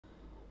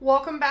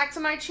Welcome back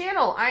to my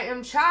channel. I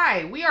am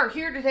Chai. We are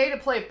here today to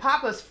play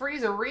Papa's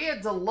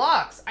Freezeria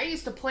Deluxe. I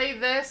used to play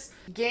this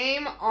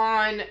game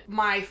on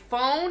my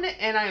phone,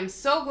 and I am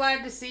so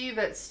glad to see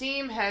that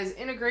Steam has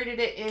integrated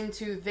it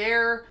into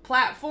their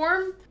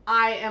platform.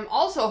 I am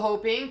also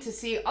hoping to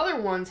see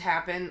other ones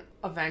happen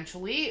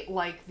eventually,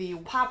 like the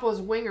Papa's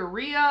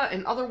Wingeria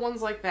and other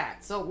ones like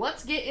that. So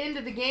let's get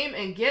into the game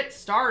and get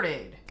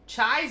started.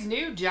 Chai's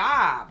new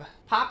job.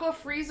 Papa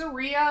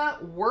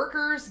Freezeria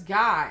Workers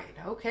Guide.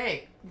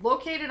 Okay.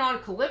 Located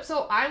on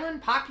Calypso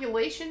Island,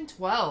 population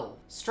 12.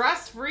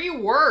 Stress-free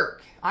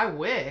work. I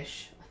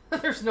wish.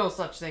 There's no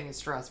such thing as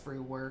stress-free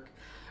work.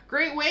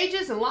 Great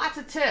wages and lots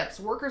of tips.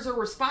 Workers are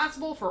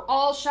responsible for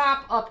all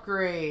shop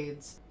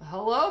upgrades.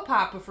 Hello,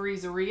 Papa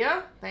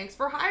Freezeria. Thanks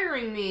for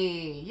hiring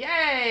me.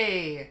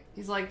 Yay!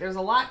 He's like, there's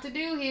a lot to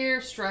do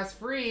here.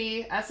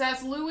 Stress-free.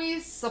 SS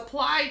Louis'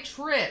 supply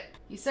trip.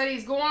 He said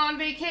he's going on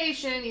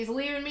vacation. He's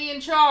leaving me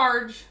in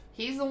charge.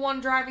 He's the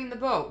one driving the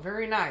boat.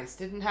 Very nice.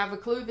 Didn't have a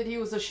clue that he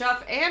was a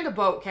chef and a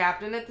boat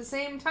captain at the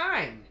same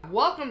time.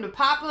 Welcome to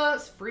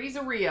Papa's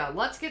Freezeria.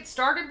 Let's get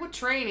started with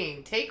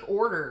training. Take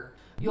order.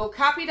 You'll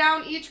copy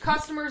down each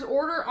customer's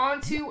order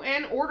onto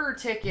an order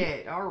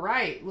ticket. All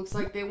right. Looks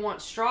like they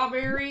want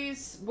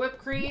strawberries, whipped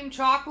cream,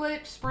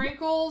 chocolate,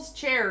 sprinkles,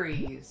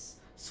 cherries.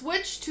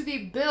 Switch to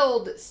the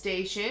build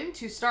station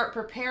to start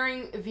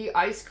preparing the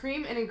ice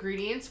cream and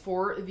ingredients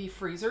for the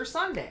freezer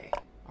sundae.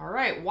 All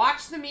right,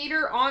 watch the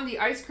meter on the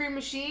ice cream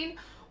machine.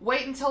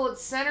 Wait until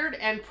it's centered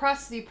and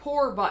press the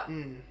pour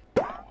button.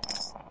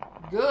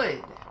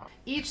 Good.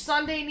 Each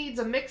sundae needs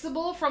a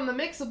mixable from the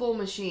mixable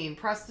machine.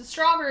 Press the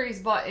strawberries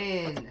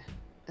button.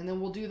 And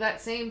then we'll do that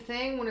same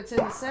thing when it's in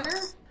the center.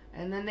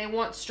 And then they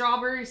want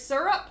strawberry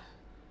syrup.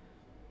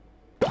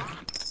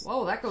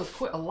 Whoa, that goes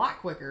a lot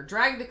quicker.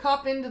 Drag the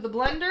cup into the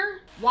blender.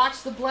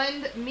 Watch the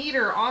blend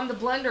meter on the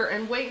blender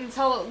and wait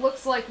until it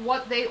looks like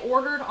what they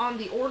ordered on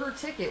the order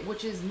ticket,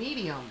 which is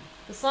medium.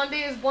 The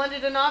sundae is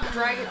blended enough.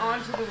 Drag it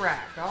onto the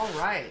rack. All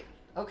right.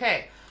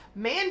 Okay.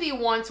 Mandy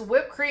wants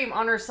whipped cream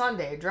on her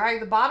sundae. Drag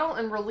the bottle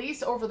and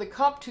release over the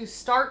cup to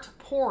start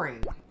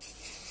pouring.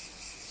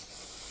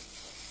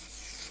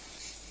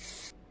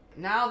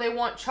 Now they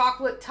want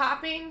chocolate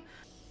topping.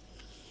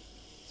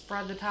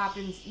 Spread the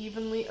toppings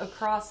evenly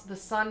across the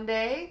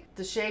sundae.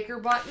 The shaker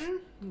button.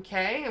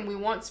 Okay, and we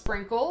want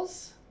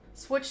sprinkles.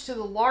 Switch to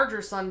the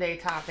larger sundae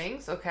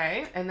toppings.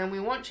 Okay, and then we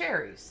want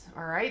cherries.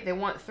 All right, they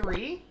want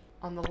 3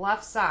 on the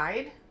left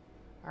side.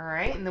 All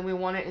right, and then we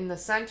want it in the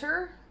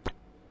center.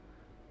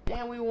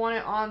 And we want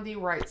it on the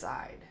right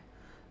side.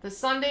 The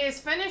sundae is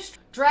finished.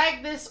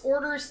 Drag this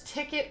order's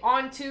ticket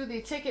onto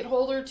the ticket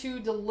holder to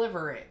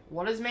deliver it.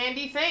 What does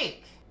Mandy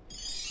think?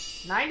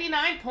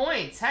 99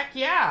 points. Heck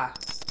yeah.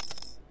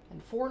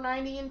 And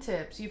 $4.90 in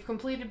tips. You've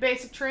completed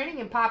basic training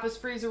in Papa's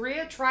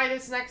Freezeria. Try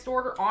this next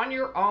order on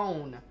your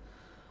own.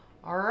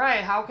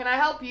 Alright, how can I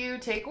help you?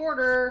 Take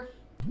order.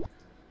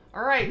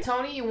 Alright,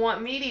 Tony, you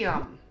want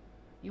medium.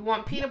 You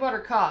want peanut butter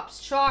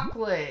cups,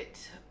 chocolate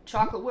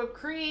whipped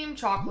cream,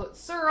 chocolate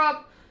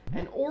syrup,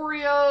 and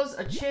Oreos,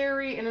 a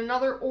cherry, and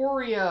another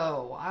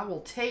Oreo. I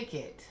will take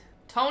it.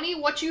 Tony,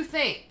 what you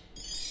think?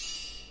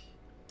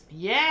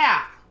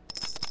 Yeah!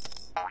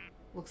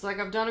 Looks like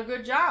I've done a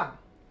good job.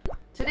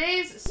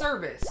 Today's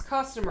service,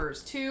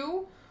 customers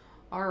 2.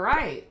 All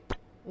right,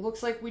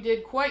 looks like we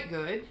did quite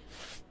good.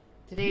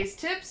 Today's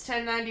tips,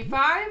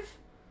 $10.95.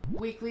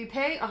 Weekly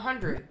pay,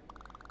 $100.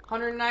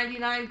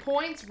 199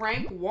 points,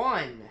 rank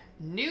 1.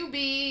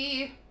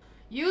 Newbie.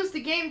 Use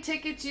the game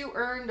tickets you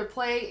earned to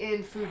play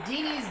in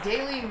Foodini's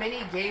daily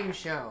mini game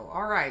show.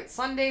 All right,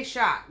 Sunday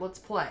shot. Let's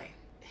play.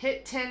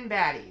 Hit 10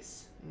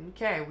 baddies.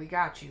 Okay, we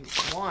got you.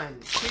 1,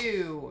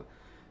 2,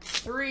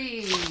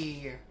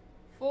 3,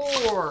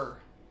 4.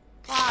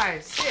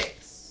 5,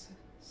 6,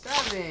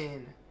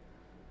 7,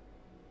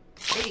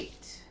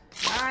 8,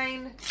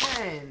 9,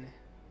 10.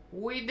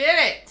 We did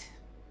it!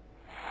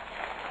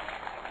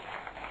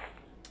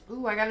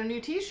 Ooh, I got a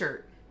new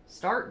t-shirt.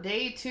 Start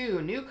day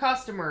 2. New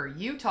customer,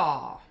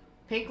 Utah.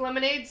 Pink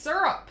lemonade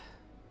syrup.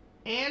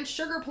 And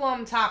sugar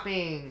plum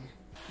topping.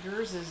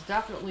 Yours is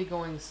definitely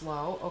going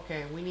slow.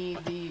 Okay, we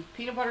need the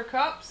peanut butter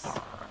cups.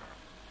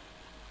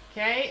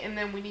 Okay, and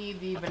then we need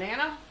the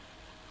banana.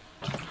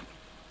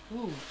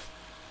 Ooh.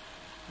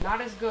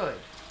 Not as good.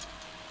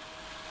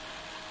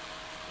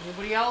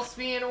 Anybody else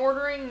being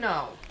ordering?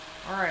 No.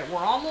 Alright, we're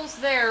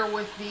almost there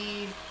with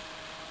the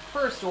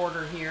first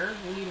order here.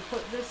 We need to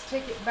put this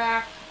ticket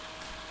back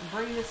and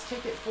bring this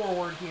ticket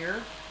forward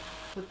here.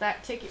 Put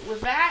that ticket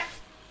with that.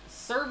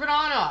 Serve it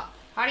on up.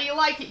 How do you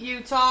like it,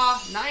 Utah?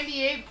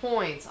 98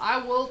 points. I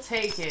will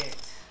take it.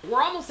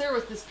 We're almost there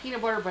with this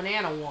peanut butter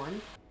banana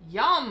one.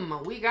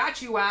 Yum! We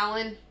got you,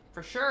 Alan.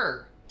 For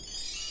sure.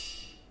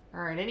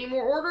 Alright, any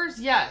more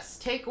orders? Yes.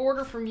 Take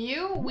order from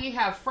you. We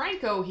have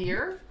Franco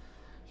here.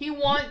 He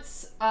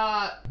wants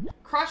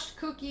crushed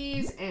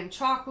cookies and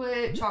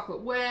chocolate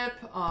whip,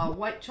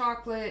 white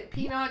chocolate,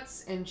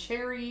 peanuts, and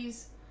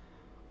cherries.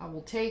 I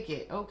will take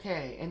it.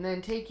 Okay, and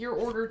then take your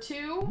order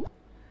too.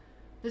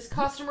 This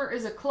customer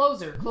is a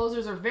closer.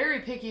 Closers are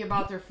very picky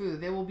about their food.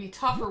 They will be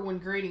tougher when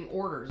grading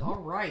orders. All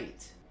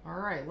right. All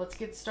right, let's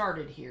get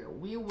started here.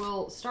 We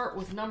will start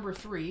with number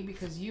 3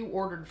 because you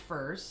ordered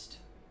first.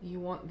 You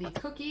want the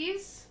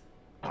cookies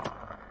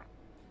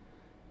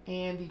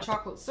and the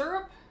chocolate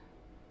syrup.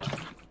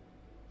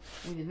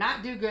 We did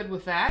not do good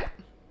with that.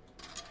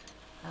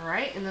 All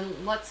right, and then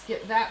let's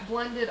get that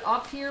blended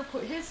up here.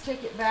 Put his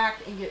ticket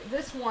back and get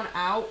this one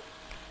out.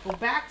 Go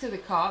back to the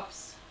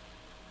cups.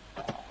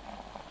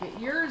 Get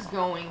yours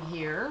going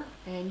here.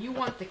 And you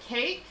want the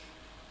cake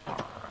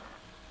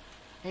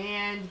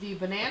and the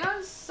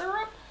banana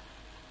syrup.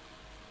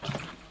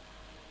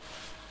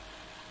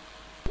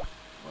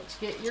 Let's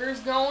get yours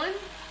going.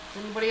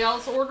 Is anybody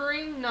else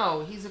ordering?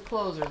 No, he's a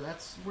closer.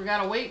 We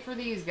gotta wait for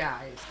these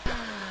guys.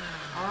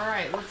 All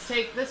right, let's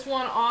take this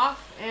one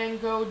off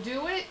and go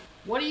do it.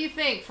 What do you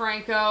think,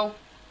 Franco?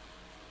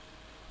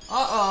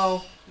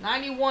 Uh-oh,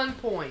 91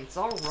 points.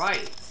 All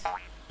right. All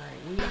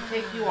right, we need to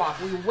take you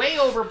off. We way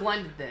over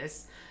blended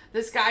this.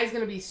 This guy's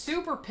gonna be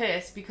super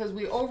pissed because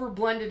we over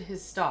blended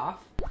his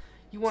stuff.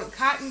 You want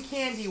cotton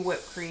candy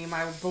whipped cream.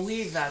 I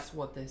believe that's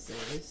what this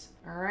is.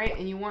 All right,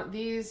 and you want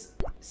these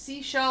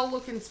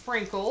seashell-looking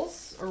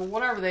sprinkles, or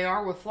whatever they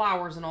are, with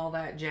flowers and all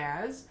that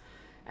jazz.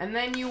 And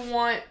then you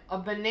want a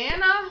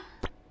banana,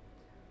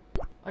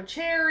 a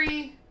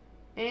cherry,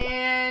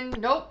 and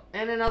nope,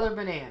 and another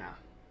banana.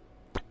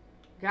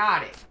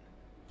 Got it.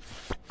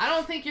 I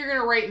don't think you're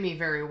gonna rate me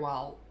very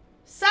well.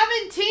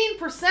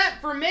 17%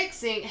 for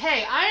mixing.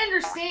 Hey, I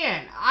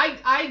understand.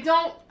 I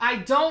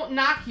don't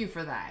knock you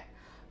for that.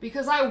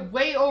 Because I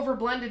way over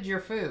blended your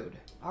food.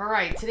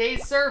 Alright,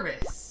 today's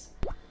service.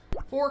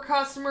 4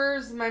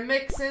 customers. My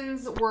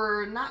mix-ins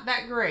were not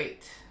that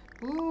great.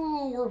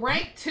 Ooh, we're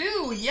ranked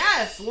 2.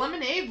 Yes,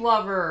 lemonade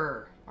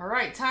lover.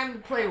 Alright, time to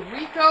play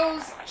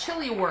Rico's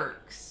Chili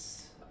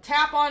Works.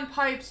 Tap on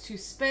pipes to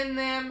spin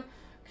them.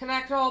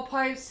 Connect all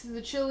pipes to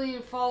the chili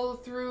and follow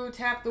through.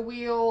 Tap the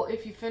wheel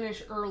if you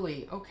finish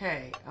early.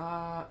 Okay,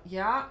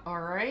 yeah,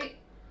 alright.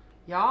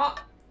 Yeah,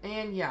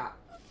 and yeah.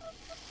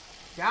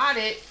 Got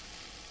it.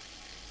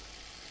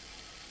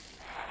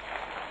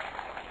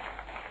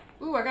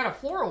 Ooh, I got a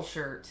floral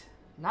shirt.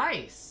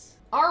 Nice.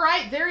 All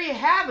right, there you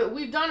have it.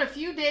 We've done a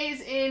few days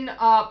in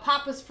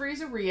Papa's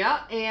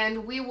Freezeria,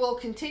 and we will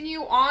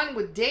continue on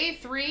with day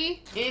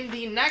 3 in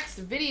the next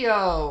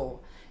video.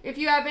 If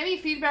you have any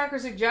feedback or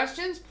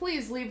suggestions,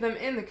 please leave them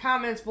in the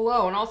comments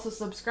below, and also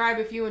subscribe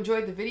if you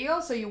enjoyed the video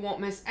so you won't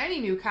miss any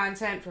new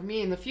content from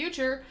me in the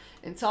future.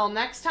 Until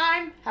next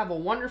time, have a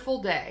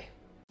wonderful day.